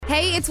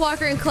Hey, it's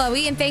Walker and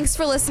Chloe, and thanks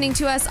for listening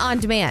to us on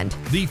demand.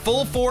 The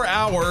full 4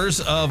 hours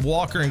of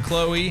Walker and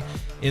Chloe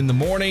in the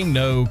morning.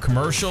 No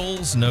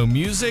commercials, no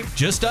music,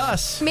 just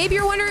us. Maybe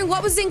you're wondering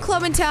what was in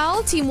Club and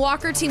Tell. Team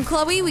Walker, Team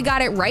Chloe, we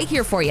got it right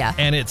here for you.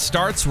 And it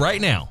starts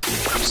right now.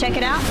 Check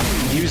it out.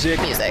 Music.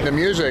 The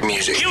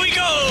music. Here we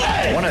go!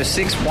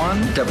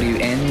 106.1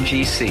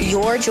 WNGC.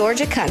 Your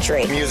Georgia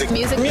country. Music.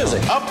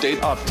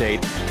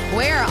 Update.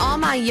 Where are all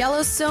my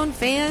Yellowstone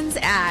fans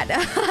at?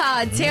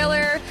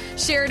 Taylor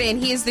Sheridan,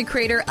 he is the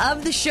creator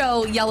of the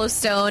show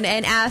Yellowstone,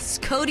 and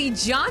asked Cody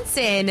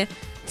Johnson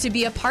to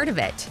be a part of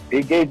it.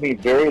 It gave me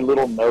very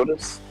little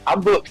notice. I'm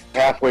booked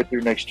halfway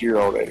through next year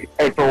already.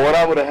 And for what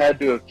I would have had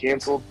to have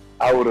canceled,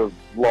 I would have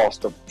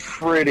lost a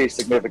pretty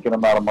significant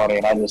amount of money,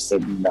 and I just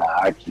said, nah,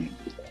 I can't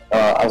do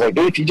that. I was like,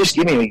 dude, if you just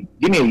give me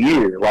a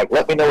year, like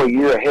let me know a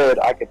year ahead,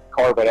 I could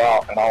carve it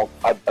out, and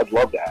I'd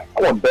love to act.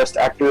 I won Best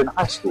Actor in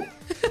high school.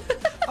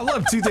 I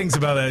love 2 things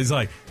about that. He's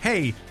like,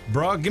 hey,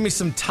 bro, give me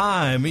some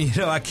time. You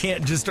know, I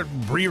can't just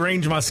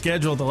rearrange my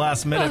schedule at the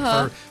last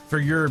minute for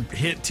your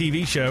hit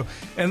TV show.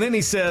 And then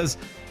he says,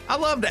 I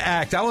love to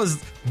act. I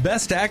was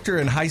Best Actor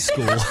in high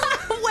school.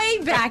 Way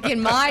back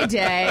in my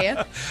day.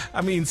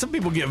 I mean, some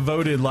people get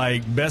voted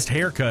like best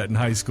haircut in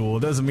high school. It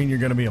doesn't mean you're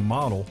going to be a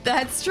model.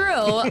 That's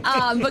true.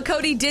 But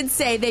Cody did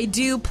say they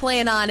do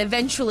plan on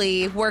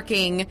eventually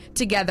working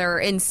together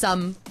in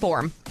some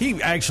form.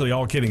 He actually,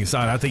 all kidding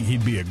aside, I think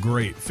he'd be a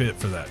great fit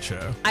for that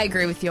show. I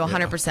agree with you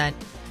 100%.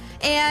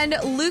 And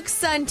Luke's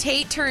son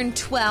Tate turned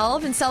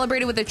 12 and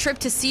celebrated with a trip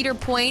to Cedar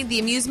Point, the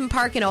amusement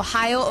park in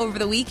Ohio, over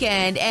the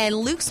weekend. And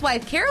Luke's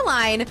wife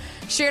Caroline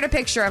shared a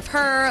picture of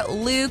her,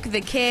 Luke, the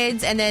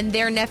kids, and then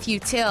their nephew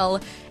Till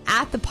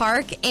at the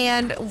park,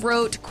 and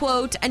wrote,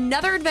 quote,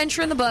 another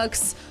adventure in the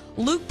books.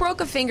 Luke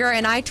broke a finger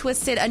and I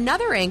twisted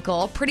another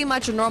ankle. Pretty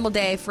much a normal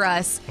day for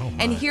us.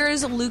 And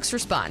here's Luke's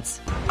response.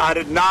 I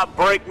did not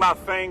break my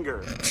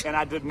finger, and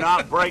I did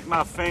not break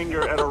my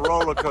finger at a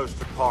roller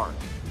coaster park.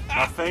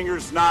 My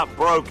finger's not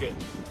broken.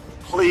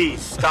 Please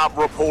stop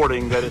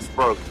reporting that it's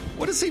broken.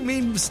 What does he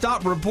mean,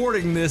 stop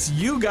reporting this?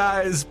 You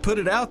guys put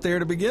it out there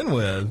to begin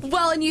with.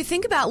 Well, and you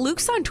think about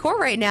Luke's on tour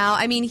right now.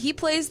 I mean, he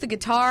plays the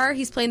guitar,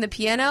 he's playing the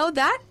piano.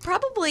 That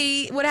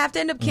probably would have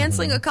to end up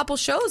canceling a couple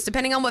shows,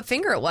 depending on what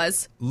finger it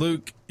was.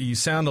 Luke, you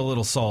sound a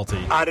little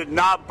salty. I did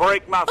not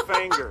break my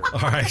finger. All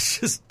right,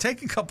 just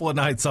take a couple of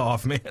nights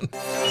off, man.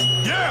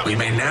 Yeah. We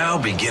may now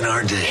begin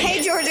our day.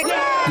 Hey, Georgia.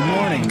 Good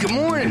morning. Good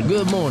morning.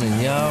 Good morning,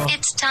 y'all.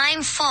 It's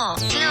time for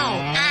Flo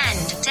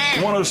and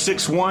Ten.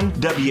 106.1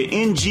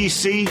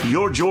 WNGC,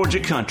 your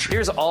Georgia country.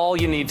 Here's all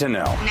you need to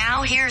know.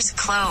 Now here's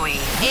Chloe.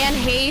 Anne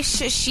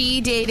Heche,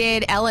 she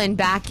dated Ellen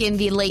back in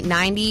the late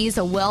 90s.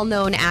 A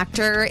well-known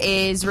actor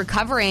is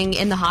recovering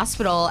in the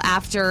hospital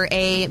after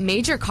a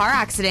major car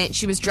accident.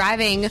 She was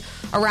driving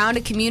around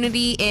a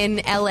community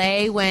in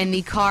LA when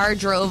the car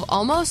drove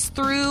almost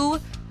through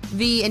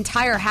the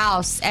entire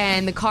house,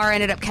 and the car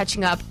ended up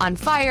catching up on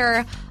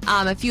fire.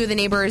 A few of the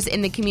neighbors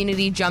in the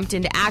community jumped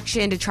into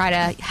action to try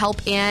to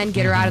help Anne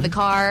get her out of the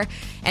car,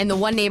 and the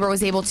one neighbor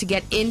was able to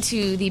get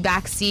into the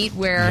back seat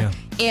where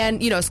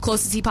Anne, as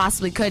close as he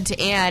possibly could to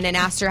Anne, and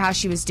asked her how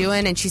she was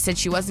doing, and she said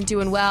she wasn't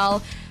doing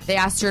well. They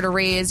asked her to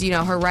raise,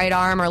 her right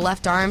arm or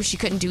left arm. She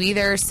couldn't do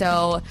either,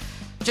 so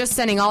just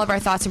sending all of our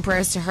thoughts and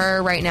prayers to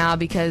her right now,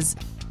 because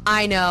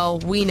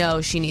we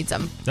know she needs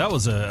them. That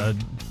was a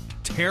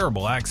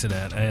terrible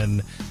accident,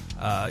 and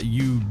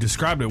you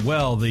described it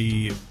well.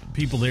 The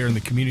people there in the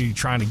community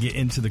trying to get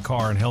into the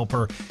car and help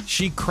her.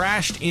 She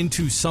crashed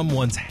into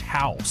someone's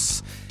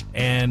house,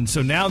 and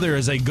so now there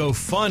is a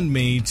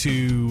GoFundMe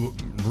to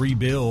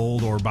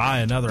rebuild or buy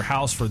another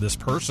house for this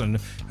person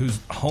whose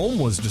home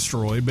was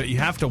destroyed. But you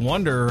have to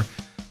wonder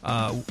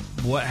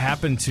what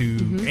happened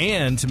to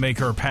Anne to make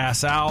her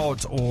pass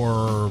out,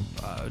 or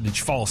did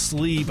she fall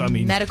asleep? I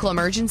mean, medical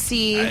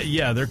emergency.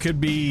 There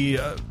could be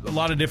a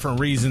lot of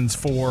different reasons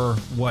for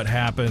what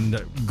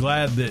happened.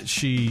 Glad that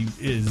she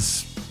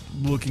is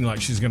looking like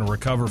she's going to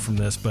recover from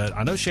this, but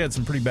I know she had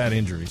some pretty bad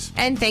injuries.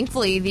 And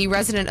thankfully, the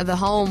resident of the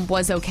home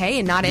was okay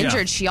and not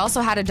injured. She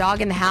also had a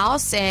dog in the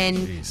house,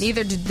 and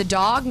neither did the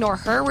dog nor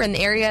her were in the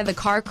area the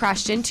car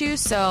crashed into,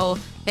 so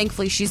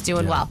thankfully she's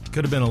doing well.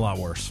 Could have been a lot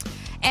worse.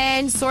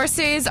 And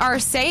sources are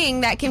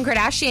saying that Kim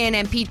Kardashian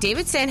and Pete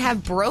Davidson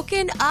have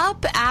broken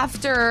up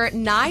after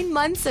 9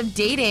 months of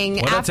dating.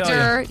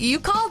 You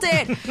called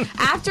it.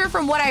 After,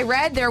 from what I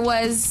read, there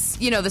was,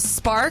 the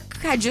spark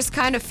had just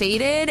kind of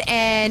faded,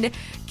 and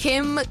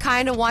Kim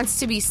kind of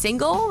wants to be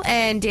single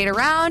and date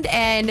around,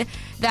 and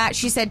that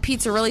she said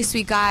Pete's a really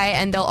sweet guy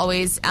and they'll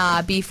always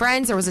be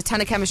friends. There was a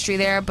ton of chemistry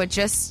there, but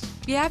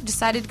I've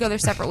decided to go their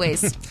separate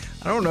ways.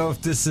 I don't know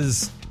if this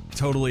is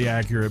totally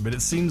accurate, but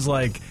it seems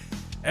like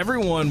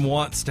everyone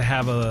wants to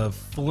have a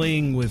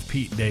fling with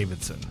Pete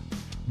Davidson,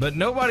 but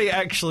nobody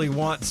actually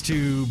wants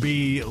to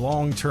be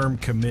long-term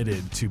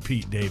committed to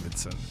Pete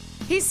Davidson.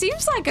 He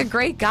seems like a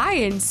great guy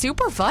and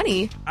super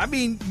funny. I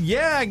mean,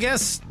 yeah, I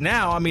guess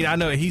now. I mean, I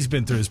know he's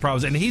been through his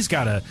problems, and he's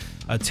got a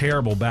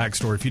terrible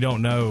backstory. If you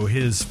don't know,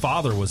 his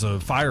father was a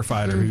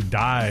firefighter who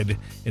died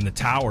in the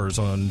towers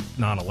on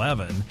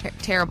 9/11.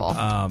 Terrible.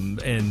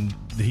 And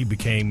he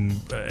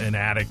became an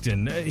addict,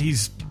 and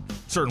he's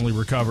certainly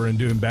recovering,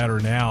 doing better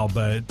now.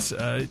 But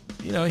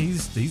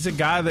he's a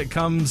guy that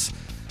comes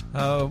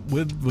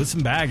with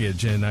some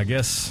baggage, and I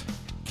guess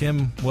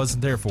Kim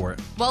wasn't there for it.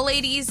 Well,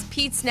 ladies,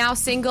 Pete's now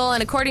single,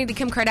 and according to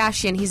Kim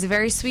Kardashian, he's a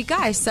very sweet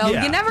guy, so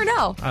Yeah. you never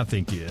know. I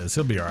think he is.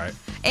 He'll be all right.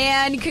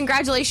 And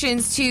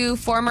congratulations to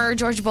former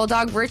Georgia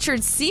Bulldog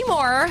Richard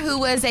Seymour, who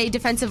was a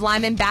defensive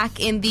lineman back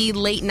in the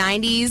late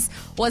 90s,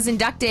 was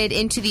inducted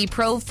into the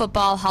Pro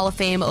Football Hall of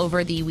Fame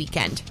over the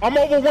weekend. I'm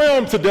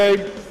overwhelmed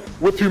today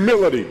with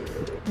humility,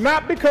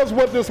 not because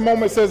what this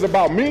moment says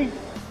about me,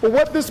 but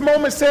what this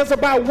moment says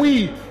about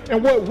we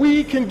and what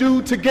we can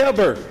do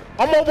together.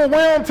 I'm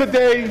overwhelmed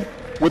today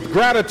with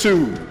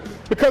gratitude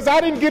because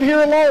I didn't get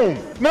here alone.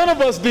 None of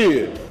us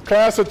did.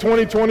 Class of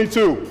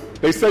 2022,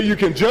 they say you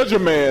can judge a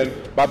man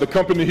by the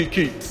company he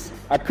keeps.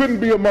 I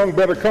couldn't be among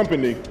better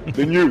company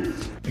than you.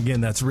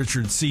 Again, that's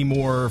Richard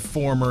Seymour,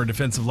 former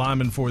defensive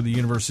lineman for the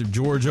University of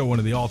Georgia, one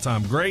of the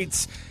all-time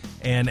greats,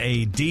 and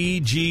a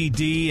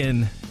DGD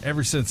in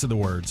every sense of the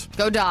words.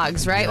 Go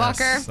Dogs, right, Yes,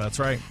 Walker? That's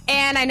right.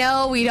 And I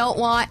know we don't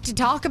want to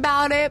talk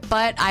about it,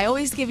 but I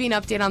always give you an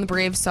update on the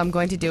Braves, so I'm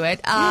going to do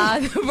it.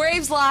 The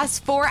Braves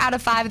lost 4 out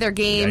of 5 of their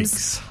games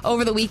Yikes.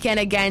 over the weekend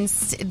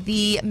against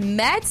the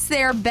Mets.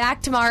 They're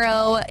back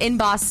tomorrow in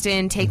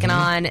Boston, taking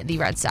on the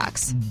Red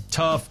Sox.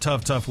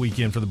 Tough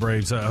weekend for the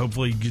Braves.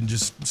 Hopefully you can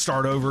just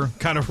start over,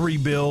 kind of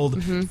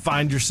rebuild,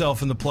 find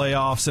yourself in the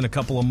playoffs in a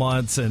couple of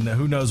months, and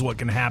who knows what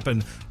can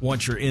happen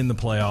once you're in the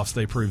playoffs.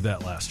 They proved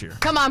that last year.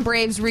 Come on,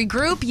 Braves,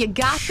 regroup. You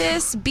got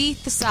this.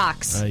 Beat the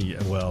Sox.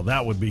 Yeah, well,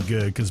 that would be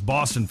good because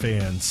Boston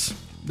fans,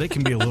 they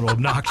can be a little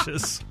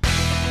obnoxious.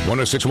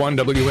 106.1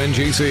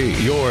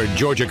 WNGC, your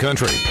Georgia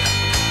country.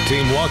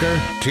 Team Walker,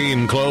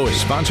 Team Chloe,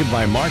 sponsored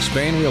by Mark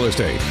Spain Real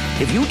Estate.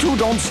 If you two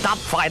don't stop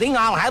fighting,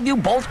 I'll have you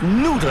both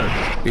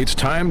neutered. It's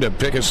time to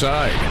pick a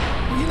side.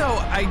 You know,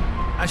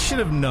 I should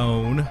have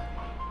known.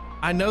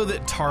 I know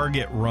that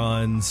Target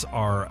runs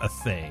are a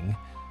thing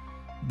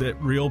that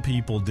real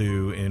people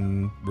do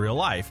in real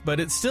life, but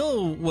it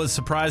still was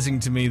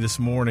surprising to me this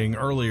morning.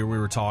 Earlier we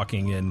were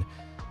talking and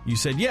you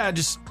said, yeah,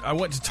 I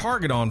went to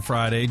Target on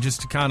Friday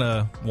just to kind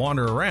of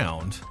wander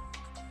around.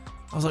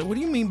 I was like, what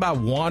do you mean by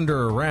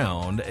wander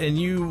around? And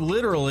you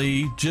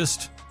literally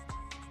just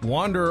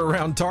wander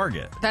around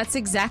Target. That's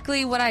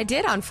exactly what I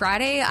did on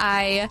Friday.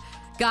 I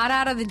got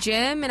out of the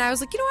gym and I was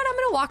like, you know what? I'm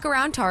going to walk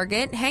around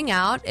Target, hang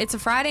out. It's a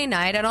Friday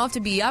night. I don't have to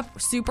be up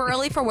super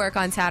early for work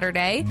on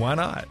Saturday. Why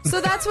not?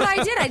 So that's what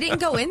I did. I didn't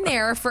go in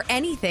there for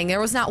anything.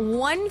 There was not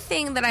one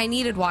thing that I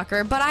needed,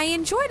 Walker, but I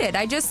enjoyed it.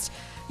 I just,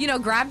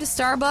 grabbed a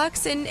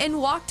Starbucks and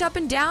walked up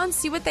and down,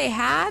 see what they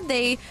had.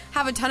 They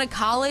have a ton of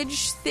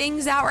college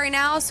things out right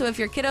now. So if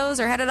your kiddos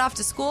are headed off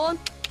to school,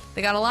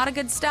 they got a lot of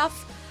good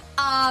stuff.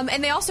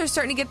 And they also are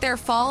starting to get their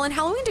fall and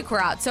Halloween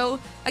decor out. So,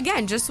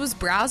 again, just was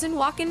browsing,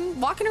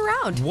 walking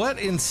around. What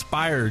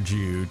inspired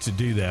you to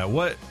do that?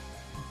 What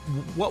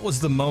was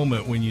the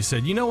moment when you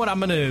said, you know what, I'm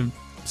going to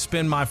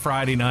spend my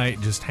Friday night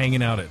just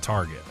hanging out at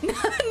Target?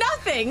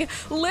 Nothing.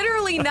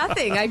 Literally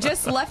nothing. I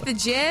just left the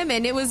gym,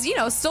 and it was,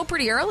 still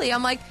pretty early.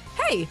 I'm like,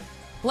 hey,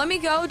 let me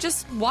go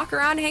just walk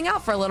around, hang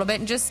out for a little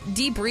bit, and just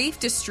debrief,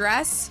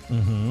 distress.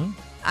 Mm-hmm.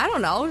 I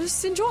don't know,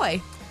 just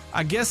enjoy.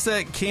 I guess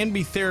that can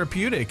be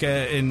therapeutic.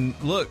 And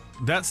look,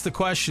 that's the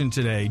question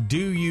today. Do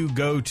you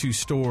go to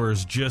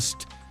stores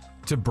just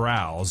to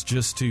browse,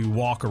 just to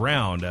walk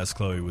around, as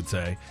Chloe would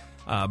say?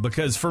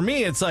 Because for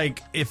me, it's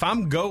like if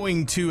I'm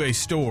going to a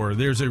store,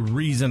 there's a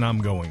reason I'm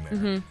going there.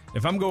 Mm-hmm.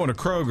 If I'm going to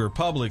Kroger,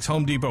 Publix,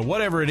 Home Depot,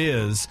 whatever it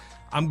is,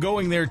 I'm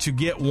going there to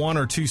get one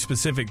or two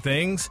specific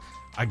things.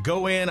 I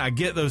go in, I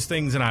get those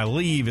things, and I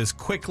leave as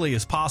quickly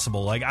as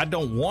possible. Like, I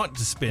don't want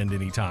to spend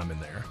any time in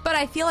there. But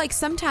I feel like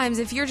sometimes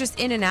if you're just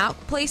in and out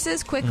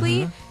places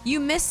quickly, you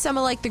miss some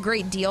of, like, the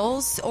great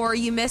deals, or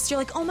you're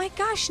like, oh my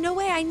gosh, no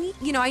way, I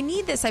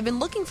need this. I've been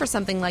looking for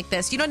something like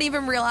this. You don't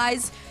even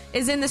realize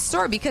is in the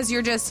store because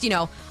you're just,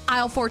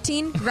 aisle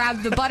 14,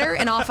 grab the butter,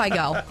 and off I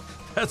go.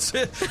 That's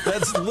it.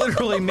 That's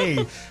literally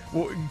me.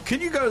 Can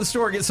you go to the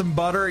store and get some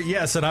butter?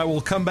 Yes, and I will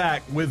come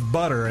back with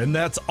butter, and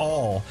that's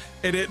all.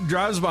 And it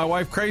drives my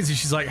wife crazy.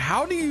 She's like,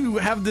 how do you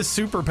have this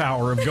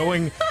superpower of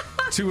going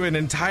to an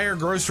entire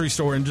grocery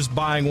store and just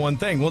buying one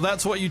thing? Well,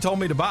 that's what you told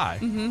me to buy.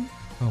 Mm-hmm.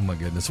 Oh, my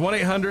goodness.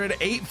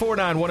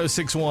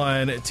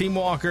 1-800-849-1061. Team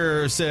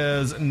Walker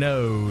says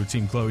no.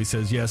 Team Chloe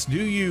says yes.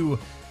 Do you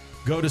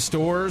go to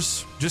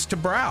stores just to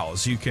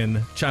browse? You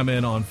can chime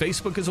in on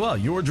Facebook as well.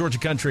 Your Georgia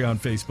Country on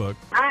Facebook.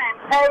 I am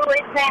totally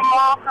Team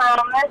Walker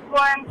on this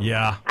one.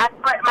 Yeah. I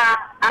put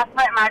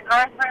my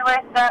grocery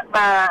list up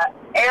by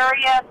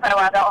area so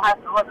I don't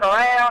have to look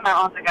around. I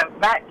don't have to go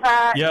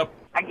backtrack. Yep.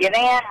 I get get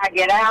in, I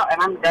get out,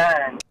 and I'm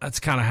done. That's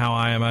kind of how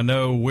I am. I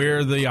know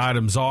where the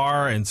items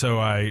are, and so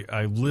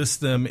I list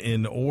them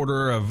in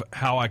order of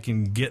how I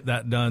can get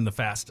that done the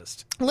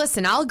fastest.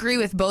 Listen, I'll agree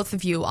with both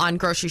of you on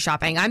grocery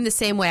shopping. I'm the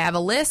same way. I have a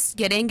list,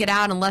 get in, get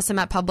out, unless I'm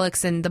at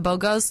Publix and the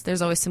BOGOs.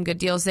 There's always some good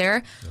deals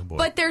there. Oh, boy.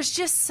 But there's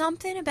just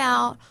something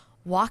about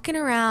walking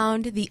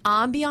around, the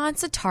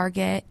ambiance of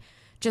Target,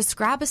 just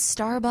grab a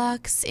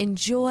Starbucks,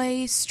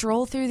 enjoy,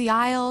 stroll through the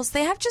aisles.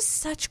 They have just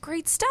such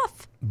great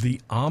stuff. The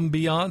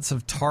ambiance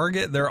of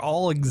Target, they're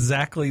all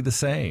exactly the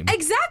same.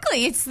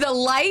 Exactly. It's the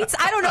lights.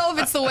 I don't know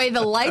if it's the way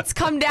the lights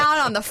come down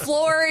on the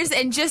floors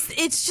and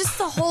it's just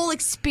the whole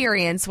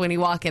experience when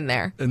you walk in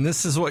there. And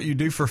this is what you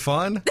do for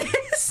fun?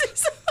 This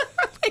is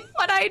literally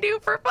what I do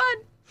for fun.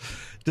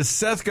 Does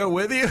Seth go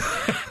with you?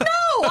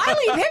 No, I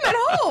leave him at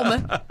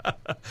home.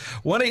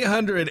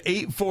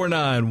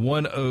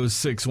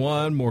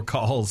 1-800-849-1061. More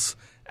calls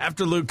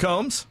after Luke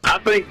Combs. I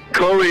think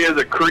Chloe is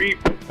a creep.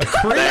 A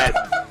creep?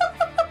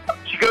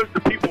 She goes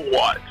to People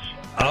Watch.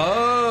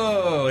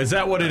 Oh, is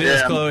that what it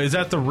is, Chloe? Is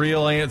that the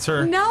real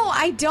answer? No,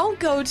 I don't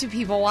go to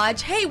People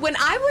Watch. Hey, when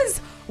I was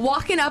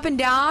walking up and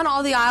down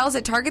all the aisles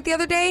at Target the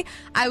other day,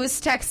 I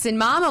was texting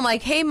Mom. I'm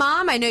like, hey,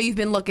 Mom, I know you've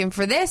been looking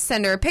for this.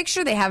 Send her a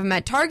picture. They have them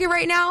at Target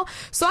right now.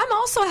 So I'm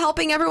also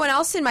helping everyone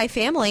else in my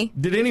family.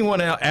 Did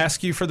anyone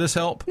ask you for this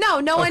help?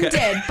 No, no one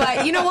did.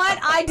 But you know what?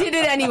 I did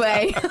it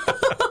anyway.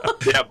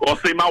 Yeah, well,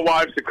 see, my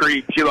wife's a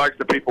creep. She likes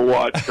to People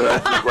Watch. So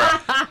that's great.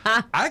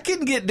 I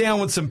can get down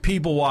with some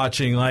people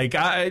watching. Like,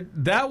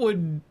 that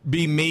would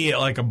be me at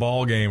like a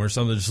ball game or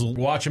something, just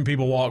watching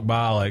people walk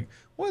by like,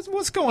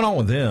 what's going on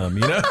with them,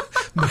 you know?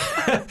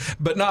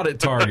 But not at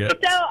Target.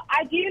 So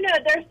I do know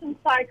there's some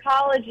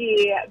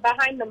psychology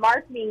behind the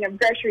marketing of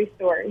grocery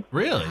stores.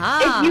 Really?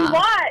 If you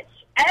watch,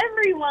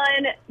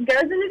 everyone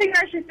goes into the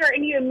grocery store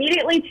and you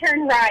immediately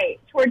turn right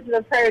towards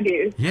the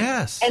produce.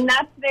 Yes. And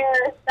that's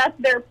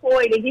their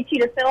ploy to get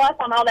you to fill up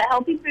on all that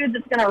healthy food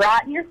that's going to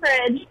rot in your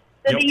fridge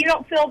so that you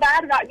don't feel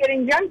bad about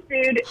getting junk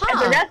food at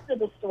the rest of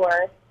the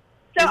store.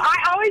 So I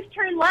always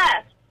turn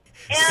left.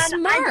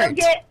 And I go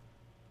get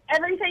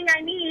everything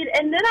I need,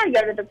 and then I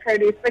go to the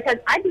produce because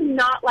I do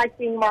not like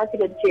being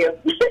marketed to.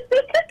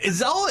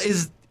 Is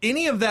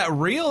any of that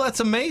real? That's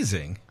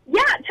amazing.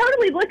 Yeah,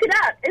 totally. Look it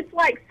up. It's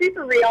like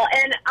super real.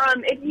 And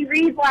if you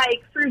read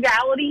like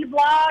frugality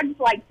blogs,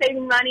 like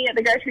saving money at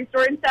the grocery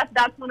store and stuff,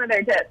 that's one of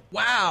their tips.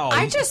 Wow.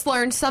 I just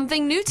learned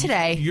something new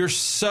today. You're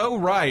so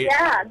right.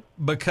 Yeah.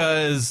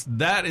 Because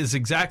that is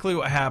exactly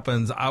what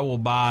happens. I will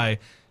buy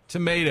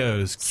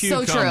tomatoes,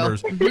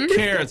 cucumbers,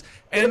 carrots,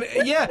 and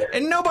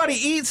nobody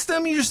eats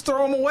them. You just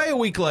throw them away a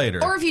week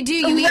later. Or if you do,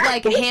 you eat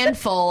like a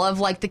handful of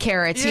like the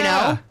carrots, you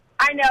know?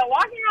 I know.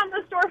 Walking around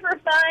the store for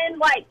fun,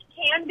 like,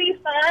 can be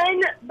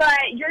fun, but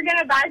you're going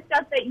to buy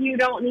stuff that you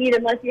don't need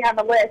unless you have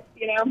a list,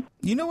 you know?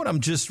 You know what I'm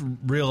just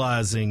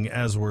realizing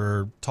as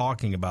we're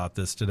talking about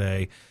this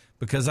today?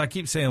 Because I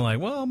keep saying, like,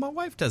 well, my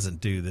wife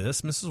doesn't do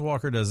this. Mrs.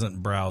 Walker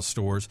doesn't browse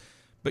stores.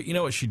 But you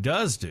know what she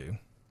does do?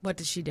 What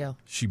does she do?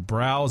 She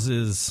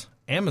browses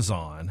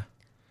Amazon.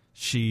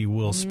 She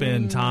will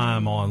spend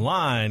time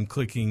online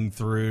clicking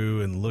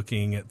through and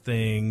looking at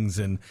things.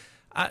 And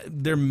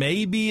there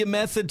may be a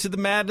method to the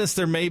madness.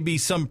 There may be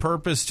some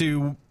purpose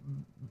to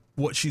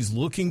what she's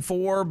looking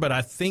for. But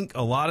I think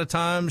a lot of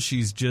times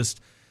she's just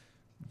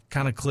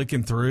kind of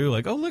clicking through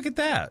like, oh, look at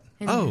that.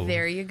 And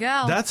there you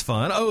go. That's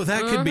fun. Oh,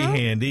 that could be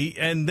handy.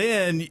 And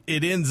then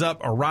it ends up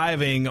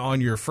arriving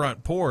on your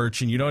front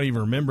porch and you don't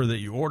even remember that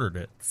you ordered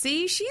it.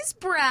 See, she's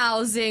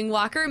browsing,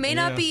 Walker. It may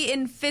not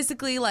be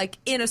physically like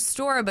in a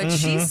store, but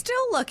she's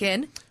still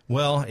looking.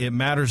 Well, it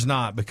matters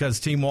not because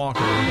Team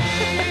Walker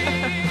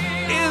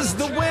is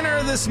the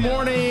winner this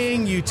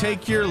morning. You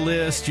take your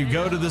list, you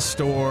go to the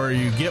store,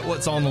 you get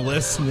what's on the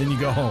list, and then you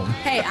go home.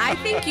 Hey, I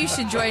think you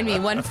should join me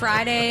one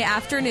Friday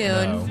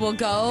afternoon. No. We'll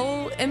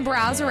go and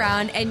browse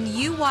around, and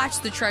you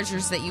watch the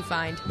treasures that you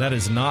find. That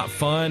is not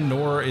fun,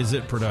 nor is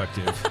it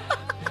productive.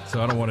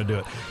 So I don't want to do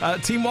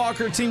it. Team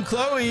Walker, Team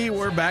Chloe,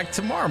 we're back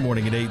tomorrow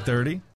morning at 8:30.